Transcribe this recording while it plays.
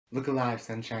Look alive,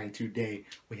 sunshine. Today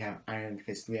we have Iron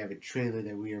Fist. We have a trailer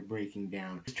that we are breaking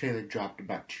down. This trailer dropped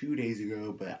about 2 days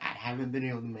ago, but I haven't been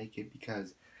able to make it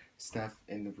because stuff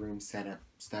in the room, setup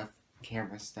stuff,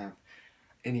 camera stuff.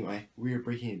 Anyway, we are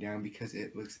breaking it down because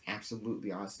it looks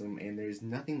absolutely awesome, and there's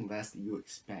nothing less that you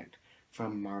expect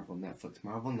from Marvel Netflix.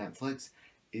 Marvel Netflix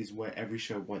is what every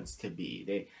show wants to be.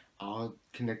 They all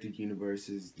connected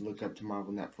universes look up to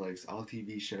Marvel Netflix. All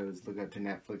TV shows look up to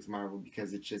Netflix Marvel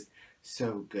because it's just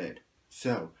so good.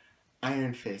 So,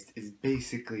 Iron Fist is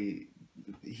basically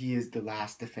he is the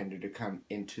last defender to come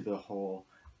into the whole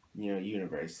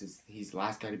universe. He's the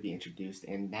last guy to be introduced,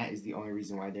 and that is the only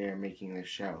reason why they are making this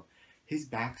show. His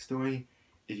backstory,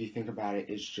 if you think about it,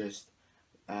 is just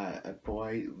a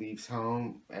boy leaves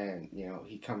home and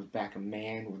he comes back a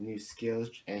man with new skills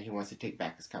and he wants to take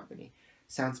back his company.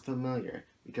 Sounds familiar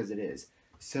because it is.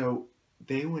 So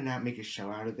they would not make a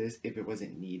show out of this if it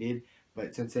wasn't needed,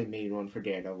 but since they made one for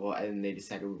Daredevil and they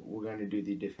decided we're going to do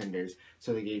the Defenders,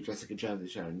 so they gave Jessica Jones a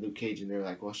show and Luke Cage, and they're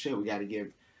like, well shit, we got to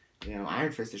give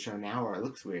Iron Fist a show now or it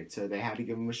looks weird. So they had to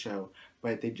give him a show,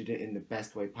 but they did it in the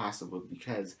best way possible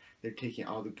because they're taking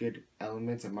all the good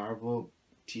elements of Marvel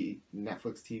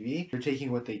Netflix TV. They're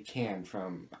taking what they can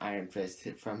from Iron Fist,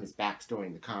 from his backstory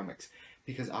in the comics,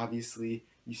 because obviously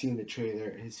you see in the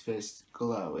trailer his fists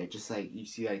glow. It just like you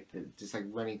see like just like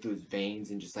running through his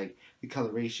veins and just like the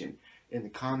coloration. In the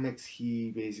comics,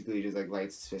 he basically just like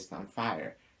lights his fist on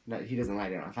fire. No, he doesn't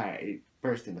light it on fire. It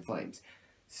bursts into flames.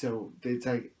 So it's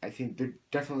like I think they're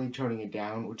definitely toning it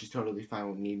down, which is totally fine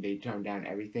with me. They toned down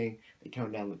everything. They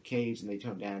toned down Luke Cage and they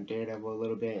toned down Daredevil a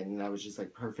little bit, and that was just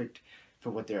like perfect for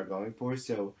what they were going for.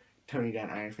 So toning down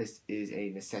Iron Fist is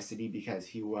a necessity because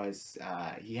he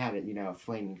had a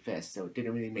flaming fist, so it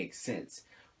didn't really make sense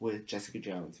with Jessica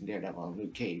Jones and Daredevil and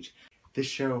Luke Cage. This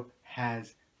show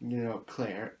has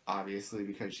Claire, obviously,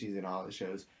 because she's in all the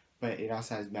shows, but it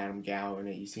also has Madame Gao in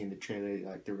it. You see in the trailer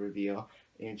like the reveal,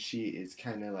 and she is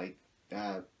kind of like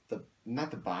the not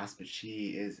the boss, but she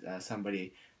is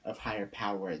somebody of higher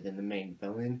power than the main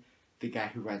villain, the guy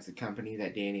who runs the company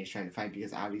that Danny is trying to fight,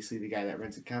 because obviously the guy that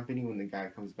runs the company, when the guy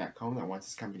comes back home that wants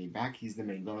his company back, he's the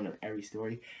main villain of every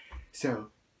story. So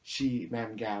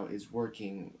Madame Gao, is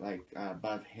working like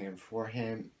above him for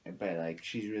him, but like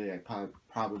she's really like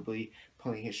probably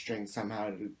pulling his strings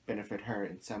somehow to benefit her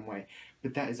in some way.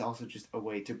 But that is also just a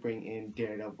way to bring in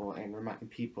Daredevil and remind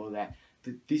people that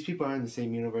these people are in the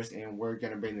same universe and we're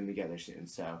gonna bring them together soon.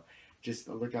 So just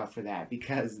look out for that,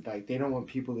 because like they don't want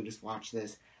people to just watch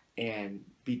this and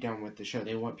be done with the show.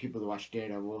 They want people to watch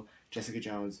Daredevil, Jessica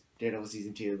Jones, Daredevil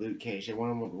Season 2, Luke Cage. They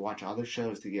want them to watch all their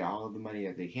shows to get all of the money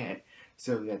that they can,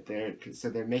 so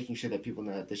they're making sure that people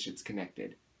know that this shit's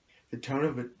connected. The tone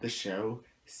of the show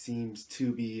seems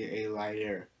to be a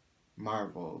lighter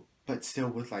Marvel, but still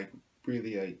with like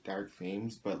really like dark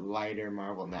themes, but lighter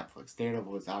Marvel Netflix.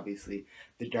 Daredevil is obviously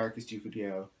the darkest you could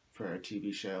go for a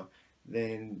TV show.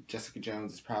 Then Jessica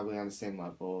Jones is probably on the same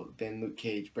level. Then Luke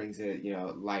Cage brings it,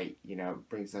 light,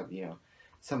 brings up,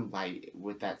 some light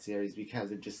with that series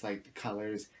because of just like the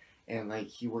colors, and like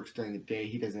he works during the day.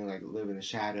 He doesn't like live in the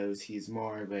shadows. He's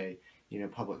more of a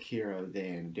public hero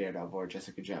than Daredevil or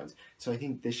Jessica Jones. So I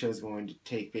think this show is going to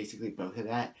take basically both of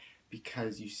that,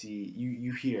 because you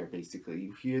hear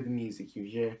the music, you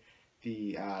hear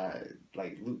the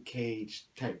like Luke Cage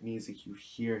type music, you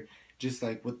hear just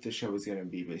like what the show is going to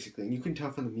be basically, and you can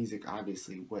tell from the music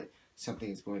obviously what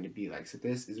something is going to be like. So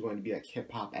this is going to be like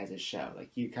hip hop as a show, like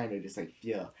you kind of just like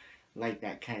feel like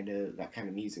that kind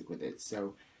of music with it.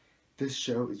 So this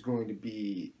show is going to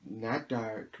be not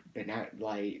dark but not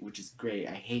light, which is great.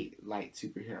 I hate light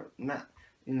superhero. Not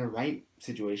in the right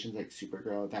situations like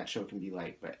Supergirl, that show can be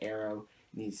light, but Arrow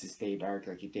needs to stay dark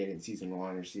like it did in season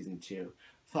 1 or season 2.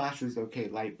 Flash was okay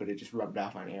light, but it just rubbed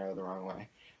off on Arrow the wrong way.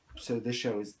 So this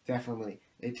show is definitely,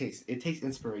 it takes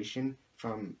inspiration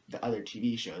from the other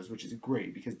TV shows, which is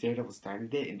great because Daredevil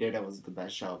started it and Daredevil is the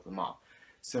best show of them all.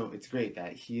 So it's great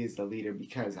that he is the leader,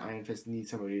 because Iron Fist needs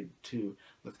somebody to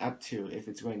look up to if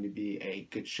it's going to be a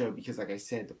good show, because like I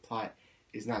said, the plot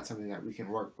is not something that we can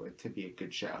work with to be a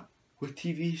good show. With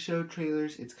TV show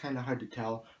trailers, it's kind of hard to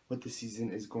tell what the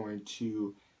season is going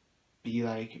to be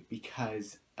like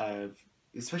because of,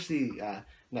 especially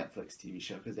Netflix TV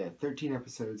show, because they have 13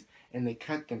 episodes and they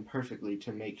cut them perfectly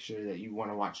to make sure that you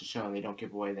want to watch the show and they don't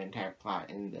give away the entire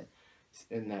plot in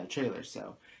the trailer.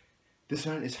 So this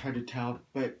one is hard to tell,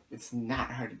 but it's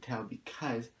not hard to tell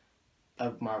because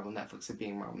of Marvel Netflix, of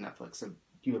being Marvel Netflix. So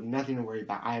you have nothing to worry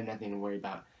about. I have nothing to worry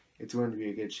about. It's going to be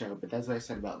a good show. But that's what I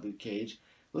said about Luke Cage.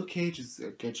 Luke Cage is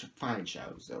a good, fine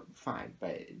show, so fine.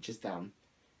 But it just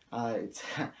it's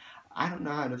I don't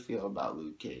know how to feel about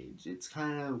Luke Cage. It's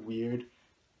kind of weird.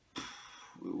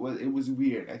 It was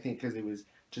weird, I think, because it was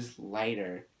just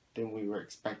lighter than we were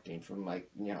expecting from, like,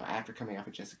 after coming off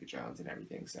of Jessica Jones and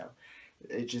everything. So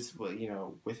it just,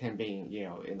 well, with him being,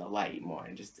 in the light more,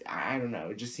 and just, I don't know,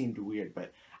 it just seemed weird.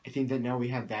 But I think that now we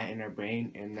have that in our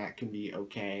brain, and that can be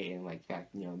okay, and like that,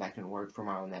 that can work for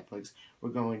Marvel Netflix. We're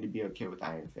going to be okay with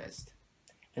Iron Fist.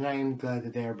 And I am glad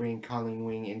that they are bringing Colleen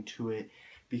Wing into it,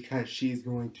 because she's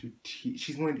going to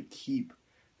keep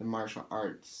the martial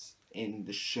arts in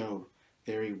the show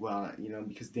very well.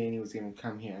 Because Danny was going to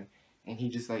come here, and he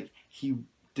just like he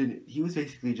was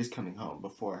basically just coming home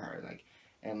before her,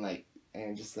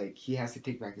 and just like he has to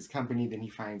take back his company. Then he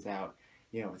finds out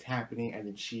what's happening, and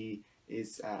then she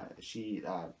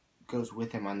goes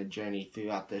with him on the journey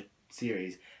throughout the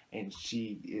series, and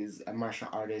she is a martial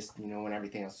artist. When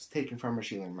everything else was taken from her,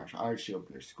 she learned martial arts. She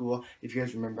opened her school. If you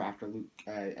guys remember, after Luke,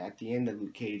 at the end of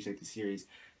Luke Cage, like the series,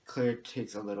 Claire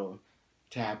takes a little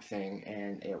tab thing,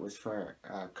 and it was for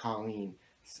Colleen's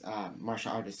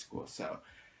martial artist school. So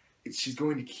she's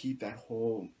going to keep that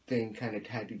whole thing kind of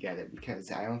tied together,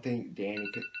 because I don't think Danny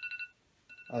could.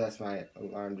 Oh, that's my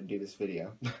alarm to do this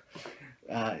video.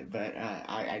 But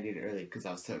I did it early because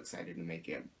I was so excited to make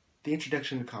it. The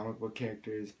introduction to comic book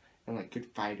characters and like good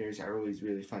fighters are always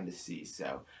really fun to see.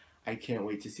 So I can't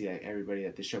wait to see like everybody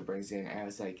that the show brings in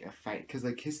as like a fight, because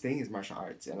like his thing is martial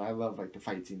arts, and I love like the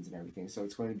fight scenes and everything. So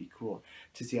it's going to be cool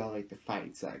to see all like the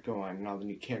fights that go on and all the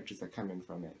new characters that come in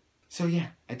from it. So yeah,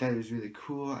 I thought it was really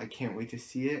cool. I can't wait to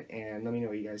see it, and let me know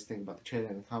what you guys think about the trailer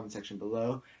in the comment section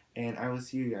below. And I will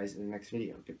see you guys in the next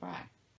video. Goodbye.